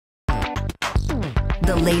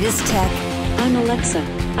The latest tech. I'm Alexa.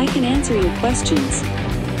 I can answer your questions.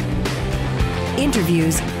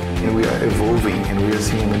 Interviews. And we are evolving, and we are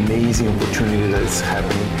seeing an amazing opportunity that's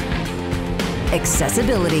happening.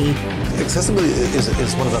 Accessibility. Accessibility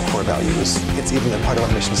is one of our core values. It's even a part of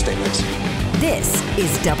our mission statement. This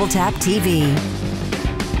is Double Tap TV.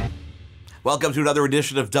 Welcome to another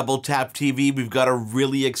edition of Double Tap TV. We've got a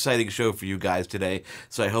really exciting show for you guys today,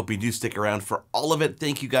 so I hope you do stick around for all of it.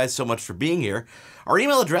 Thank you guys so much for being here. Our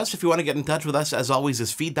email address, if you want to get in touch with us, as always,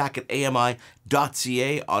 is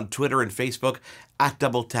feedback@ami.ca, on Twitter and Facebook,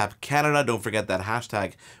 @DoubleTapCanada. Don't forget that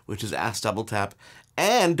hashtag, which is AskDoubleTap.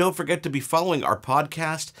 And don't forget to be following our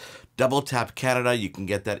podcast, Double Tap Canada. You can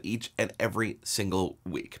get that each and every single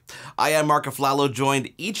week. I am Marc Aflalo, joined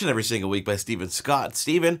each and every single week by Stephen Scott.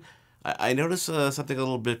 Stephen, I noticed something a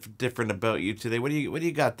little bit different about you today. What do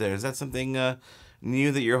you got there? Is that something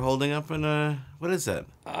new that you're holding up? And what is that?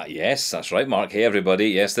 Yes, that's right, Mark. Hey, everybody.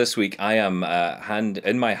 Yes, this week I am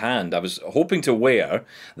in my hand. I was hoping to wear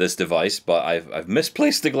this device, but I've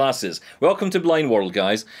misplaced the glasses. Welcome to Blind World,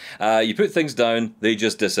 guys. You put things down, they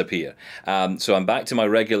just disappear. So I'm back to my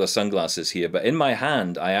regular sunglasses here, but in my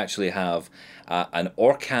hand I actually have an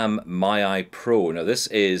Orcam MyEye Pro. Now, this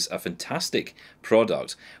is a fantastic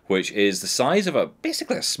product, which is the size of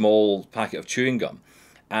basically a small packet of chewing gum.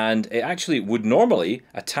 And it actually would normally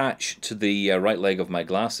attach to the right leg of my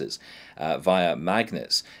glasses via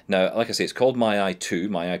magnets. Now, like I say, it's called MyEye 2.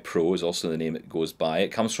 MyEye Pro is also the name it goes by.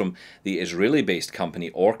 It comes from the Israeli-based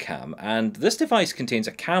company Orcam. And this device contains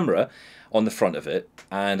a camera on the front of it,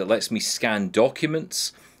 and it lets me scan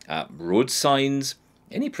documents, road signs,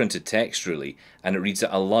 any printed text really, and it reads it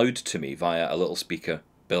aloud to me via a little speaker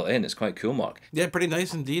built in. It's quite cool, Mark. Yeah, pretty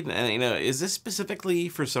nice indeed. And, is this specifically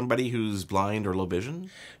for somebody who's blind or low vision?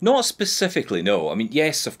 Not specifically, no. I mean,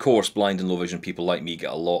 yes, of course, blind and low vision people like me get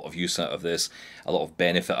a lot of use out of this, a lot of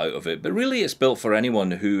benefit out of it, but really it's built for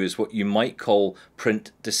anyone who is what you might call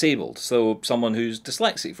print disabled. So someone who's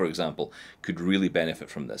dyslexic, for example, could really benefit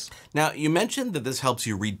from this. Now, you mentioned that this helps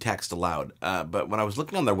you read text aloud, but when I was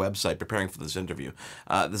looking on their website preparing for this interview,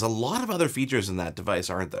 there's a lot of other features in that device,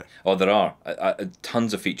 aren't there? Oh, there are.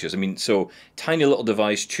 Tons of features. I mean, so tiny little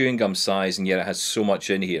device, chewing gum size, and yet it has so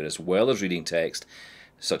much in here, as well as reading text,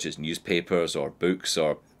 such as newspapers or books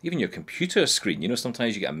or even your computer screen. You know,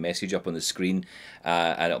 sometimes you get a message up on the screen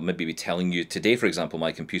and it'll maybe be telling you, today, for example,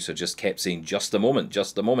 my computer just kept saying, just a moment,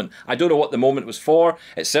 just a moment. I don't know what the moment was for.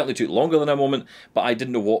 It certainly took longer than a moment, but I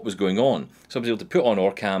didn't know what was going on. So I was able to put on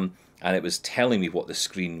Orcam, and it was telling me what the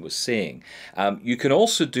screen was saying. You can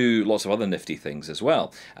also do lots of other nifty things as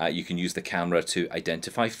well. You can use the camera to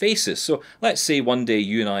identify faces. So let's say one day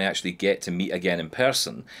you and I actually get to meet again in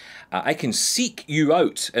person. I can seek you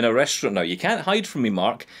out in a restaurant now. You can't hide from me,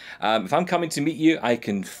 Mark. If I'm coming to meet you, I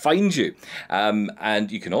can find you.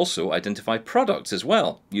 And you can also identify products as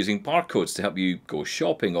well, using barcodes to help you go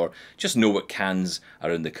shopping or just know what cans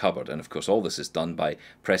are in the cupboard. And of course, all this is done by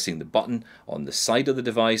pressing the button on the side of the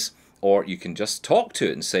device, or you can just talk to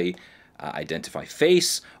it and say, identify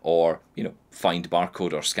face, or, find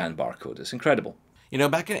barcode or scan barcode. It's incredible.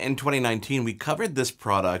 Back in 2019, we covered this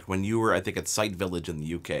product when you were, I think, at Sight Village in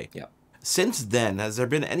the UK. Yeah. Since then, has there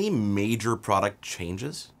been any major product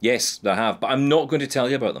changes? Yes, there have, but I'm not going to tell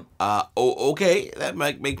you about them. Okay. That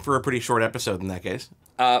might make for a pretty short episode in that case.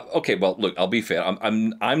 Okay, well, look, I'll be fair.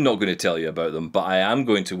 I'm not going to tell you about them, but I am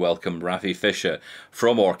going to welcome Rafi Fischer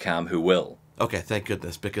from Orcam, who will. Okay, thank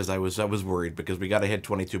goodness, because I was worried, because we got to hit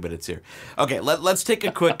 22 minutes here. Okay, let's take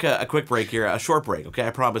a quick break here, a short break. Okay,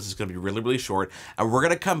 I promise it's going to be really, really short, and we're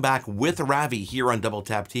going to come back with Ravi here on Double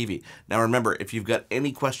Tap TV. Now, remember, if you've got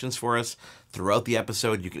any questions for us throughout the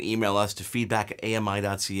episode, you can email us to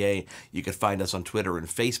feedback@ami.ca. You can find us on Twitter and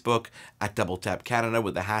Facebook @DoubleTapCanada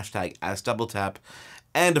with the hashtag #AskDoubleTap.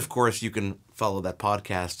 And, of course, you can follow that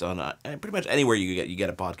podcast on pretty much anywhere you get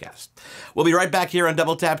a podcast. We'll be right back here on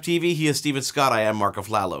Double Tap TV. He is Stephen Scott. I am Marc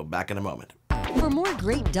Aflalo. Back in a moment. For more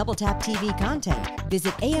great Double Tap TV content,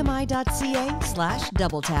 visit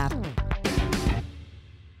ami.ca/doubletap.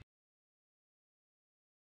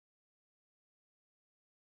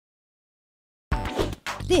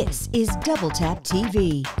 This is Double Tap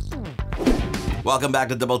TV. Welcome back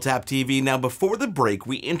to Double Tap TV. Now, before the break,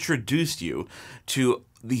 we introduced you to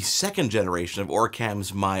the second generation of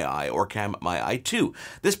Orcam's MyEye, Orcam MyEye 2.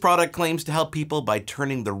 This product claims to help people by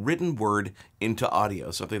turning the written word into audio,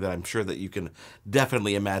 something that I'm sure that you can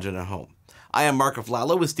definitely imagine at home. I am Marc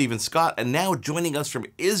Aflalo with Stephen Scott, and now joining us from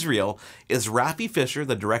Israel is Rafi Fischer,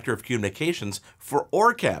 the Director of Communications for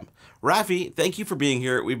Orcam. Rafi, thank you for being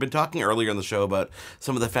here. We've been talking earlier in the show about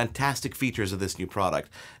some of the fantastic features of this new product.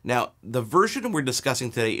 Now, the version we're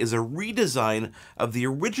discussing today is a redesign of the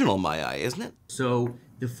original MyEye, isn't it? So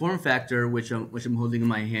the form factor, which I'm holding in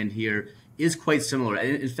my hand here, is quite similar.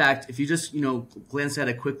 In fact, if you just glance at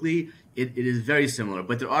it quickly, it is very similar.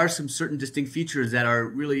 But there are some certain distinct features that are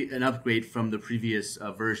really an upgrade from the previous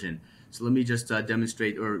version. So let me just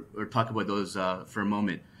demonstrate or talk about those for a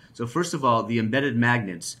moment. So first of all, the embedded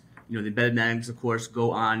magnets. The embedded magnets, of course,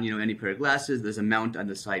 go on any pair of glasses. There's a mount on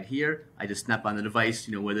the side here. I just snap on the device,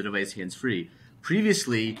 wear the device hands-free.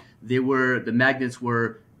 Previously, the magnets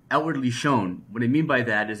were outwardly shown. What I mean by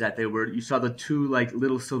that is that you saw the two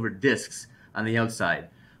little silver discs on the outside.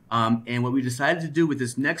 And what we decided to do with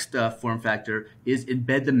this next form factor is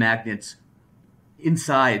embed the magnets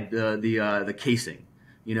inside the casing.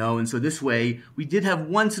 And so this way, we did have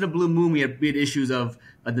once in a blue moon, we had issues of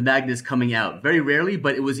the magnets coming out. Very rarely,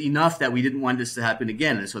 but it was enough that we didn't want this to happen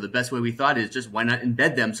again. And so the best way we thought is just why not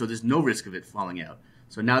embed them so there's no risk of it falling out.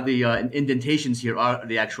 So now the indentations here are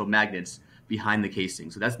the actual magnets behind the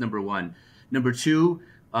casing. So that's number one. Number two,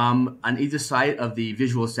 on either side of the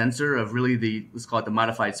visual sensor of really let's call it the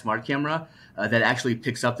modified smart camera that actually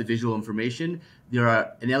picks up the visual information, there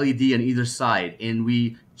are an LED on either side, and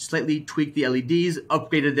we slightly tweaked the LEDs,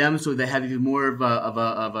 upgraded them so they have even more of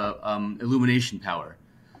a illumination power.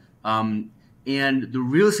 And the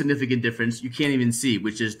real significant difference you can't even see,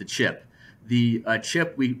 which is the chip. The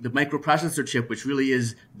the microprocessor chip, which really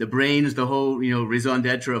is the brains, the whole raison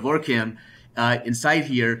d'etre of Orcam, inside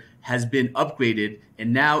here has been upgraded,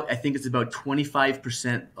 and now I think it's about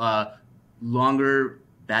 25% longer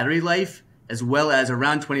battery life, as well as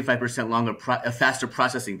around 25% longer, faster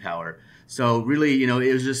processing power. So really,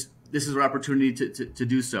 it was just, this is our opportunity to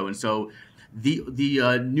do so. And so the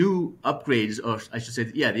new upgrades, or I should say,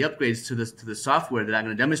 the upgrades to the software that I'm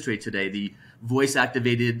going to demonstrate today, the voice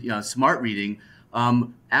activated smart reading,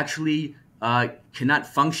 actually cannot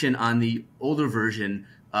function on the older version,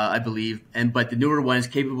 I believe, but the newer one is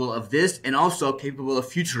capable of this and also capable of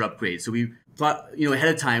future upgrades. So we thought,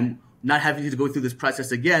 ahead of time, not having to go through this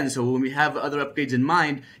process again. So when we have other upgrades in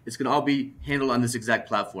mind, it's going to all be handled on this exact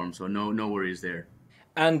platform. So no worries there.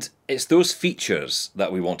 And it's those features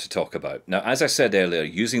that we want to talk about. Now, as I said earlier,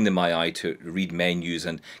 using the MyEye to read menus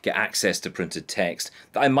and get access to printed text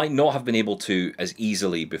that I might not have been able to as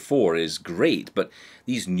easily before is great, but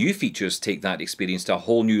these new features take that experience to a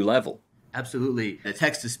whole new level. Absolutely. The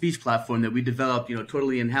text-to-speech platform that we developed,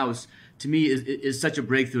 totally in-house, to me is such a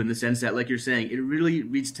breakthrough in the sense that, like you're saying, it really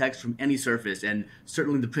reads text from any surface, and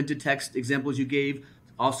certainly the printed text examples you gave,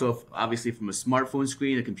 also obviously from a smartphone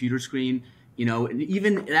screen, a computer screen, and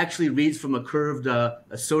even it actually reads from a curved a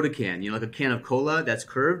soda can, like a can of cola that's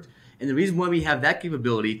curved. And the reason why we have that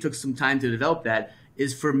capability, took some time to develop that,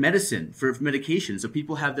 is for medicine, for medication. So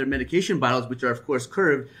people have their medication bottles, which are of course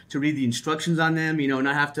curved, to read the instructions on them,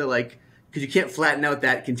 not have to because you can't flatten out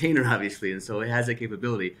that container, obviously, and so it has that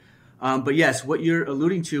capability. But yes, what you're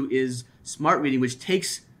alluding to is smart reading, which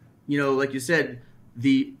takes, like you said,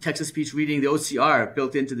 the text-to-speech reading, the OCR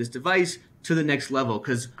built into this device to the next level.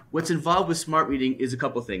 Because what's involved with smart reading is a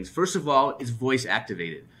couple things. First of all, it's voice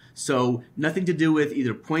activated. So nothing to do with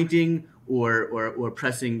either pointing or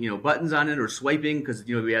pressing, buttons on it or swiping, because,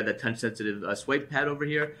 we have that touch-sensitive swipe pad over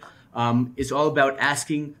here. It's all about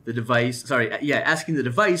asking the device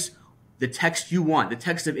the text you want, the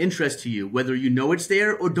text of interest to you, whether you know it's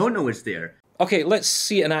there or don't know it's there. Okay, let's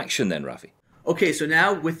see it in action then, Rafi. Okay, so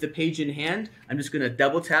now with the page in hand, I'm just going to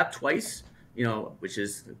double tap twice, which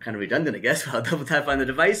is kind of redundant, I guess. I'll double tap on the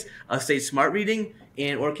device. I'll say smart reading,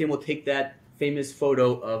 and Orcam will take that famous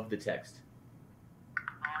photo of the text.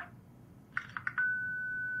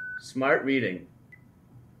 Smart reading.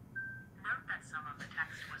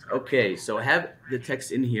 Okay, so I have the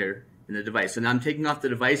text in here in the device. So now I'm taking off the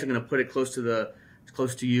device. I'm going to put it close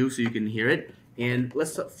to you so you can hear it. And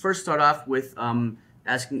let's first start off with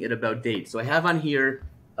asking it about dates. So I have on here,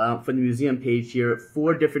 from the museum page here,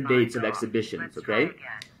 4 different dates of exhibitions, okay?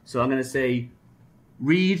 So I'm going to say,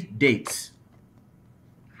 read dates.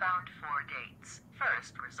 Found 4 dates.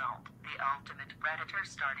 First result, The Ultimate Predator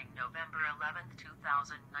starting November 11th,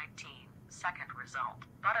 2019. Second result,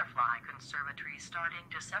 Butterfly Conservatory starting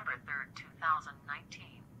December 3rd, 2019.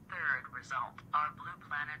 Third result, Our Blue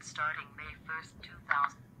Planet starting May 1st,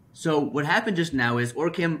 2000. So what happened just now is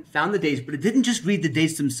Orcam found the dates, but it didn't just read the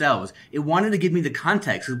dates themselves. It wanted to give me the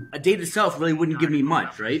context. A date itself really wouldn't give me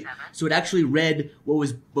much, right? So it actually read what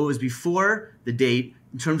was before the date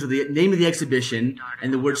in terms of the name of the exhibition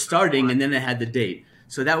and the word starting, and then it had the date.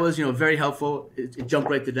 So that was, very helpful. It jumped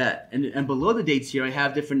right to that. And below the dates here, I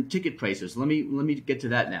have different ticket prices. Let me get to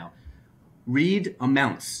that now. Read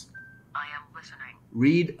amounts. I am listening.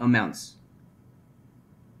 Read amounts.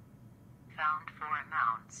 Found for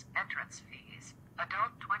amounts. Entrance fees.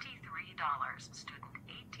 Adult $23. Student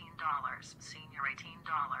 $18. Senior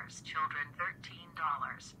 $18. Children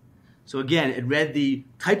 $13. So again, it read the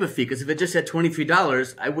type of fee, because if it just said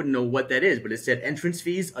 $23, I wouldn't know what that is, but it said entrance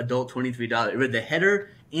fees, adult $23. It read the header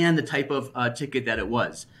and the type of ticket that it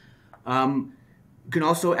was. You can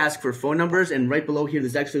also ask for phone numbers, and right below here,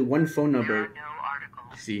 there's actually one phone number. There are no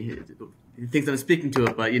articles. See, he thinks I'm speaking to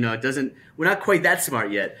it, but it doesn't. We're not quite that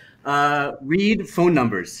smart yet. Read phone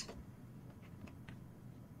numbers.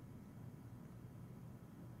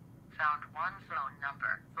 Found one phone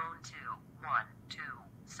number. Phone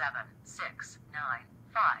 212-769-5100.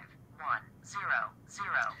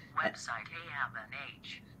 Website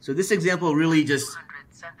AMNH. So this example really just 200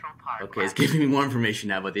 Central Park. okay. It's giving me more information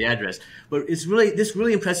now about the address, but this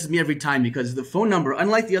really impresses me every time, because the phone number,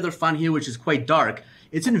 unlike the other font here, which is quite dark,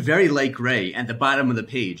 it's in very light gray at the bottom of the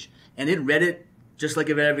page, and it read it just like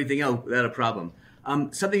it read everything else without a problem.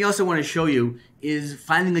 Something else I want to show you is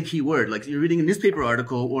finding a key word. Like you're reading a newspaper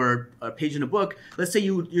article or a page in a book. Let's say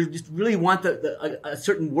you just really want a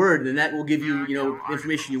certain word, and that will give you the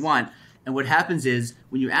information you want. And what happens is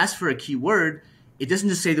when you ask for a key word, it doesn't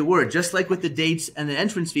just say the word. Just like with the dates and the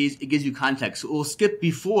entrance fees, it gives you context. So it will skip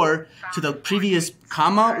before to the previous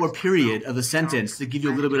comma or period of the sentence to give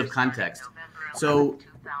you a little bit of context. So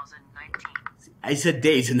I said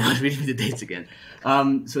dates, and now I'm reading the dates again.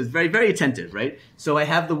 So it's very, very attentive, right? So I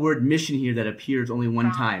have the word mission here that appears only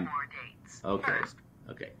one time. Okay.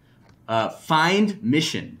 Find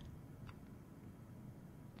mission.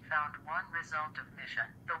 Found one result of mission.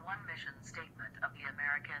 The one mission statement of the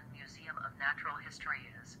American Museum of Natural History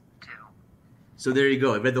is 2. So there you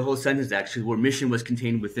go. I read the whole sentence actually where mission was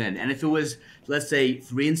contained within. And if it was, let's say,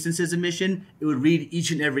 3 instances of mission, it would read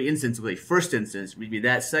each and every instance. Like first instance, read me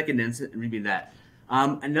that. Second instance, read me that.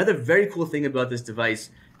 Another very cool thing about this device,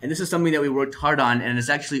 and this is something that we worked hard on, and it's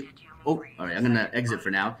actually, all right, I'm going to exit for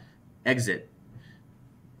now. Exit.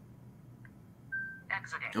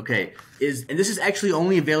 Okay, and this is actually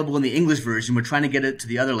only available in the English version. We're trying to get it to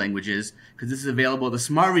the other languages, because this is available, the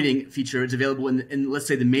smart reading feature is available in let's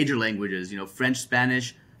say, the major languages, French,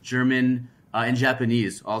 Spanish, German, and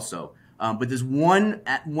Japanese also. But there's one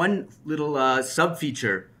little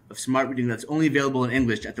sub-feature of smart reading that's only available in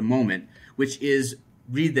English at the moment, which is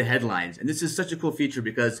read the headlines. And this is such a cool feature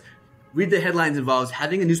because read the headlines involves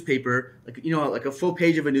having a newspaper, like a full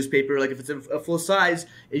page of a newspaper. Like if it's a full size,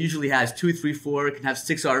 it usually has 2, 3, 4. It can have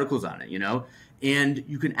 6 articles on it, And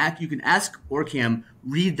you can ask Orcam,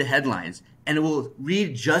 read the headlines, and it will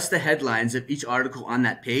read just the headlines of each article on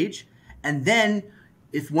that page. And then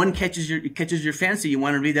if one catches your fancy, you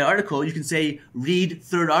want to read that article, you can say read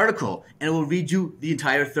third article, and it will read you the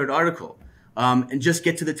entire third article. And just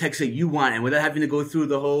get to the text that you want, and without having to go through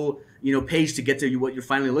the whole page to get to what you're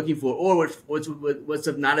finally looking for, or what's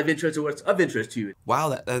not of interest or what's of interest to you.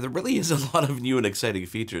 Wow, there really is a lot of new and exciting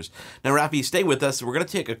features. Now, Rafi, stay with us. We're going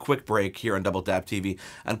to take a quick break here on Double Tap TV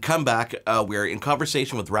and come back. We're in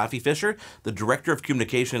conversation with Rafi Fischer, the Director of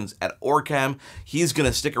Communications at Orcam. He's going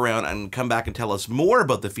to stick around and come back and tell us more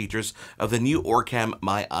about the features of the new Orcam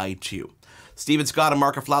MyEye 2. Stephen, Scott, and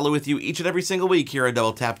Marc Aflalo with you each and every single week here on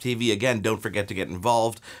Double Tap TV. Again, don't forget to get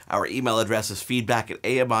involved. Our email address is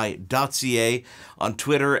feedback@ami.ca. On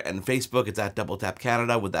Twitter and Facebook, it's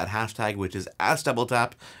 @DoubleTapCanada with that hashtag, which is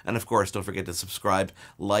 #DoubleTap. And of course, don't forget to subscribe,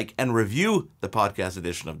 like, and review the podcast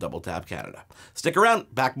edition of Double Tap Canada. Stick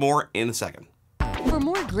around. Back more in a second. For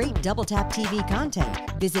more great Double Tap TV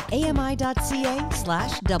content, visit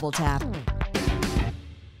ami.ca/doubletap.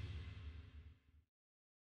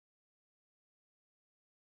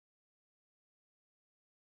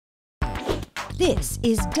 This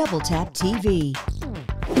is Double Tap TV.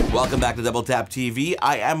 Welcome back to Double Tap TV.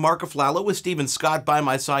 I am Marc Aflalo with Stephen Scott by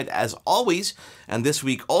my side as always. And this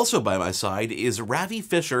week also by my side is Rafi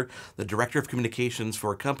Fischer, the Director of Communications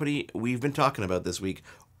for a company we've been talking about this week,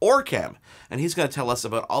 Orcam. And he's going to tell us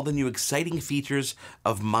about all the new exciting features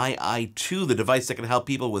of MyEye 2, the device that can help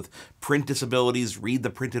people with print disabilities read the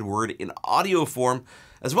printed word in audio form,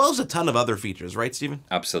 as well as a ton of other features, right, Stephen?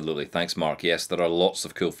 Absolutely. Thanks, Mark. Yes, there are lots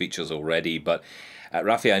of cool features already, but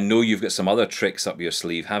Rafi, I know you've got some other tricks up your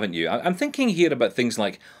sleeve, haven't you? I'm thinking here about things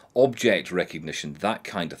like object recognition, that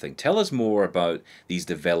kind of thing. Tell us more about these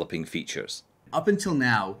developing features. Up until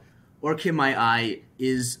now, Orcam MyEye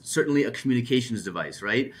is certainly a communications device,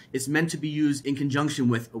 right? It's meant to be used in conjunction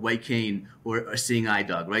with a white cane or a seeing eye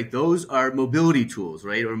dog, right? Those are mobility tools,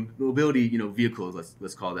 right? Or mobility, vehicles,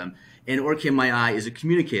 let's call them. And Orcam MyEye is a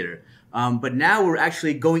communicator. But now we're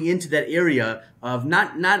actually going into that area of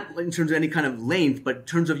not in terms of any kind of length, but in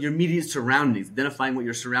terms of your immediate surroundings, identifying what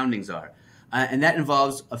your surroundings are. And that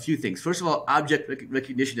involves a few things. First of all, object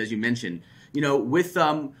recognition, as you mentioned. With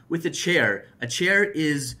a chair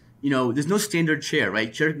is, there's no standard chair,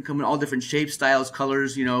 right? Chair can come in all different shapes, styles,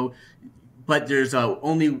 colors, but there's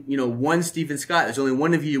only, one Stephen Scott. There's only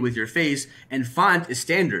one of you with your face, and font is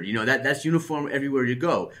standard. That's uniform everywhere you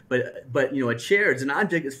go. But a chair, it's an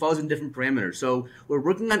object, it falls in different parameters. So we're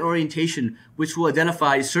working on orientation, which will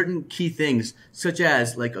identify certain key things, such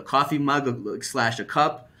as like a coffee mug / a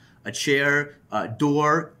cup, a chair, a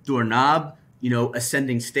doorknob,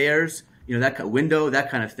 ascending stairs, that kind of window, that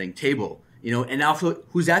kind of thing, table. And also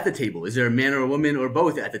who's at the table. Is there a man or a woman or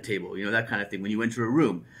both at the table? That kind of thing when you enter a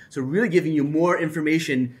room. So really giving you more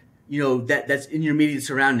information, that's in your immediate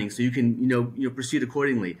surroundings, so you can, proceed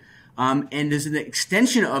accordingly. And there's an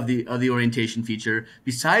extension of the orientation feature.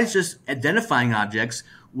 Besides just identifying objects,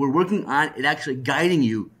 we're working on it actually guiding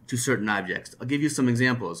you to certain objects. I'll give you some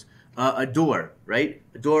examples. A door, right?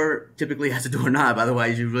 A door typically has a doorknob,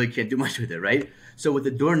 otherwise you really can't do much with it, right? So with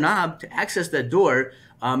the doorknob, to access that door,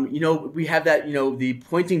 we have that, the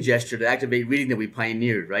pointing gesture to activate reading that we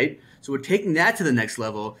pioneered, right? So we're taking that to the next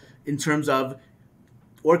level in terms of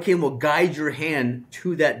Orcam will guide your hand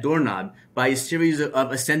to that doorknob by a series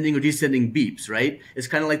of ascending or descending beeps, right? It's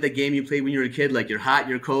kind of like the game you played when you were a kid, like you're hot,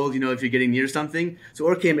 you're cold, if you're getting near something. So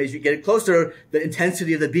Orcam, as you get closer, the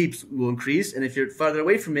intensity of the beeps will increase, and if you're farther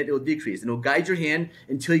away from it, it will decrease. And it will guide your hand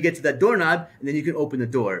until you get to that doorknob, and then you can open the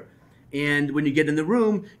door. And when you get in the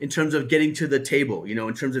room, in terms of getting to the table,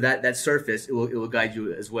 in terms of that surface, it will guide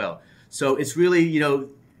you as well. So it's really,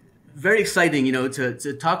 very exciting,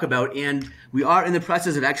 to talk about, and we are in the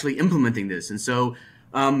process of actually implementing this. And so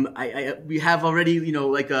we have already,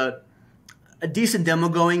 like a decent demo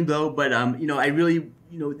going though, but I really,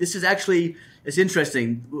 this is actually, it's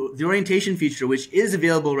interesting. The orientation feature, which is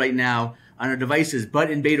available right now on our devices,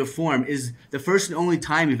 but in beta form, is the first and only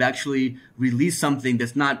time we've actually released something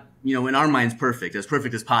that's not, in our minds, perfect as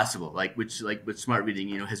possible, which smart reading,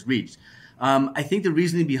 has reached. I think the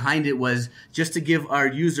reasoning behind it was just to give our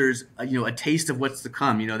users, a taste of what's to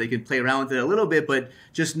come. They can play around with it a little bit, but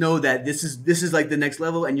just know that this is like the next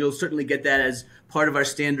level, and you'll certainly get that as part of our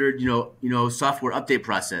standard, software update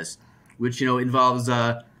process, which involves,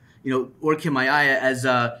 Orcam MyEye, as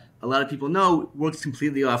a lot of people know, works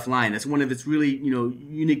completely offline. That's one of its really,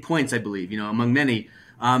 unique points, I believe, among many.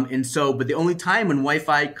 But the only time when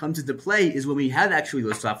Wi-Fi comes into play is when we have actually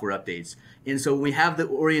those software updates. And so when we have the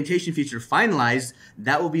orientation feature finalized,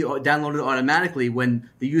 that will be downloaded automatically when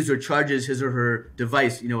the user charges his or her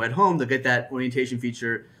device, at home. They'll get that orientation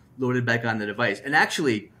feature loaded back on the device. And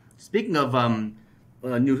actually, speaking of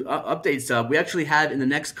new updates, we actually have in the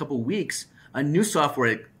next couple weeks a new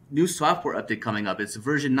software update coming up. It's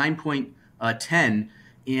version 9.10,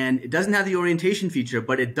 and it doesn't have the orientation feature,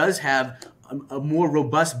 but it does have a more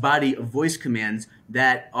robust body of voice commands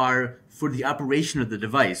that are for the operation of the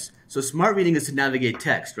device. So smart reading is to navigate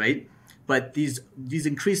text, right? But these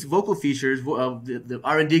increased vocal features, the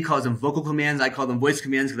R&D calls them vocal commands. I call them voice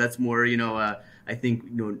commands because that's more, I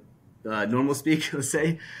think, normal speak, let's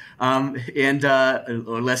say,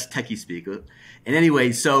 or less techie speak. And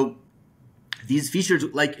anyway, so these features,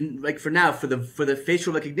 like for now, for the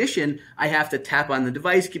facial recognition, I have to tap on the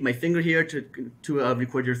device, keep my finger here to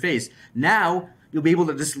record your face. Now you'll be able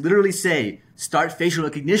to just literally say, "Start facial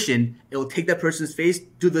recognition." It will take that person's face,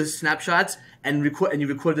 do the snapshots, and record. And you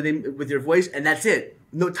record the name with your voice, and that's it.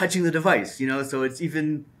 No touching the device. So it's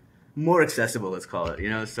even more accessible. Let's call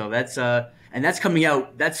it. So that's and that's coming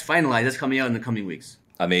out. That's finalized. That's coming out in the coming weeks.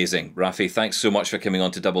 Amazing. Rafi, thanks so much for coming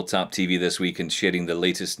on to Double Tap TV this week and sharing the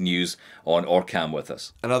latest news on Orcam with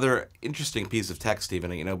us. Another interesting piece of tech,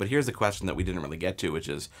 Stephen, but here's the question that we didn't really get to, which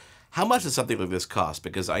is, how much does something like this cost?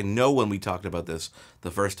 Because I know when we talked about this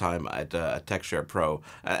the first time at TechShare Pro,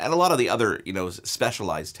 and a lot of the other,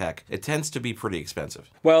 specialized tech, it tends to be pretty expensive.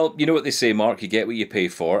 Well, you know what they say, Mark, you get what you pay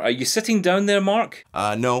for. Are you sitting down there, Mark?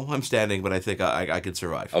 No, I'm standing, but I think I could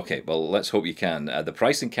survive. Okay, well, let's hope you can. The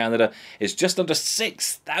price in Canada is just under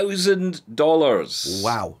 $6,000.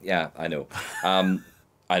 Wow. Yeah, I know. I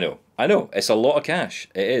know. It's a lot of cash.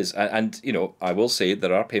 It is. And I will say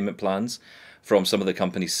there are payment plans from some of the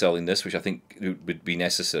companies selling this, which I think would be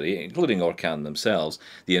necessary, including Orcam themselves.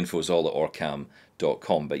 The info is all at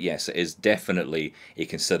orcam.com. But yes, it is definitely a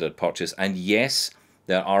considered purchase. And yes,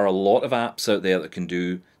 there are a lot of apps out there that can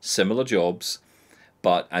do similar jobs.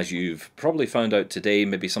 But as you've probably found out today,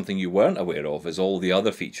 maybe something you weren't aware of is all the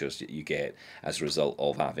other features that you get as a result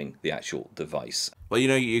of having the actual device. Well,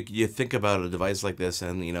 you think about a device like this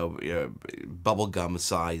and, bubble gum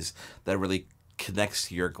size that really connects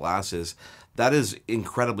to your glasses. That is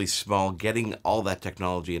incredibly small. Getting all that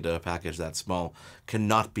technology into a package that small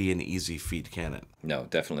cannot be an easy feat, can it? No,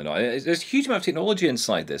 definitely not. There's a huge amount of technology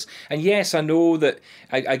inside this. And yes, I know that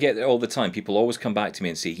I get it all the time. People always come back to me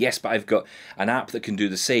and say, yes, but I've got an app that can do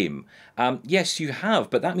the same. Yes, you have,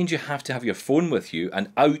 but that means you have to have your phone with you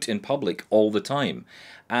and out in public all the time.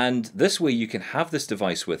 And this way you can have this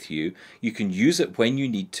device with you. You can use it when you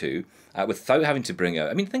need to without having to bring out.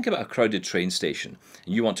 I mean, think about a crowded train station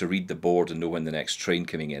and you want to read the board and know when the next train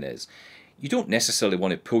coming in is. You don't necessarily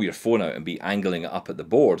want to pull your phone out and be angling it up at the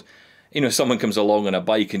board. Someone comes along on a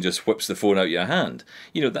bike and just whips the phone out your hand.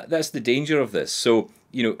 That's the danger of this. So,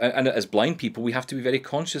 and as blind people, we have to be very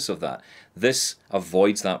conscious of that. This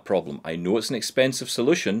avoids that problem. I know it's an expensive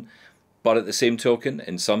solution, but at the same token,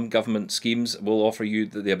 in some government schemes will offer you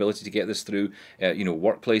the ability to get this through,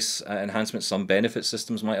 workplace enhancements. Some benefit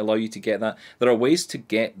systems might allow you to get that. There are ways to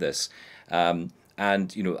get this. And,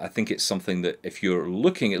 I think it's something that if you're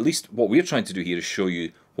looking, at least what we're trying to do here is show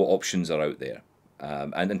you what options are out there.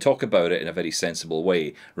 And talk about it in a very sensible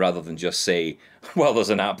way, rather than just say, well,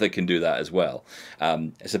 there's an app that can do that as well.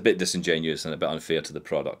 It's a bit disingenuous and a bit unfair to the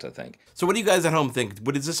product, I think. So what do you guys at home think?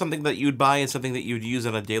 Is this something that you'd buy and something that you'd use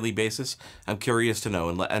on a daily basis? I'm curious to know,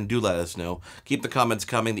 and do let us know. Keep the comments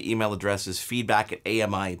coming. The email address is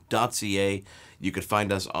feedback@ami.ca. You could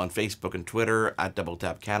find us on Facebook and Twitter at Double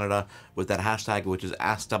Tap Canada with that hashtag, which is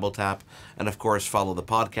AskDoubleTap. And of course, follow the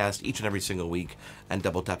podcast each and every single week, and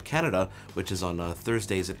Double Tap Canada, which is on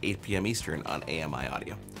Thursdays at 8 p.m. Eastern on AMI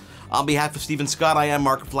Audio. On behalf of Stephen Scott, I am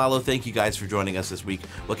Marc Aflalo. Thank you guys for joining us this week.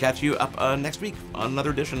 We'll catch you up next week on another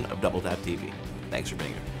edition of Double Tap TV. Thanks for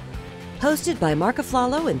being here. Hosted by Marc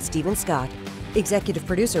Aflalo and Stephen Scott. Executive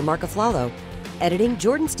producer Marc Aflalo. Editing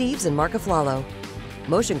Jordan Steves and Marc Aflalo.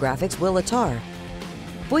 Motion graphics Will Attar.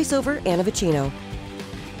 Voiceover Anna Vicino.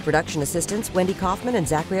 Production assistants Wendy Kaufman and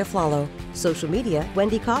Zachary Aflalo. Social media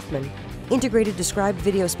Wendy Kaufman. Integrated Described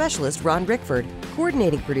Video Specialist Ron Rickford.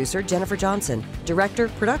 Coordinating Producer Jennifer Johnson. Director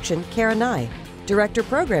Production Kara Nye. Director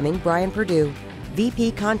Programming Brian Perdue.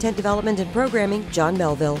 VP Content Development and Programming John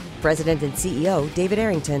Melville. President and CEO David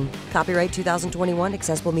Arrington. Copyright 2021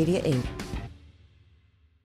 Accessible Media Inc.